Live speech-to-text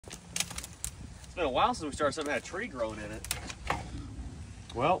It's been a while since we started something that had a tree growing in it.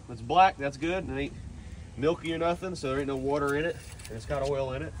 Well, it's black, that's good. It ain't milky or nothing, so there ain't no water in it. And it's got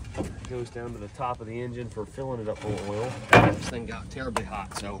oil in it. It goes down to the top of the engine for filling it up full of oil. This thing got terribly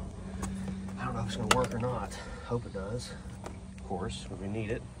hot, so I don't know if it's gonna work or not. Hope it does, of course, when we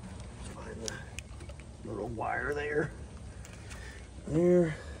need it. Let's find the little wire there.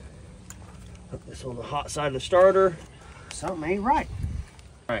 There. Put this on the hot side of the starter. Something ain't right.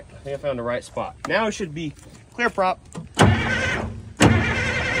 All right, I think I found the right spot. Now it should be clear prop. Oh.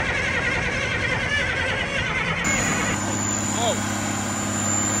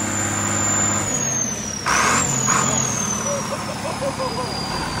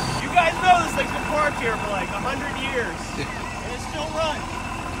 You guys know this thing's been parked here for like 100 years, and it still runs.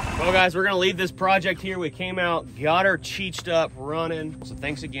 Well, guys, we're gonna leave this project here. We came out, got her cheeched up, running. So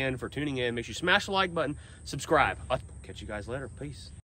thanks again for tuning in. Make sure you smash the like button, subscribe. I'll catch you guys later. Peace.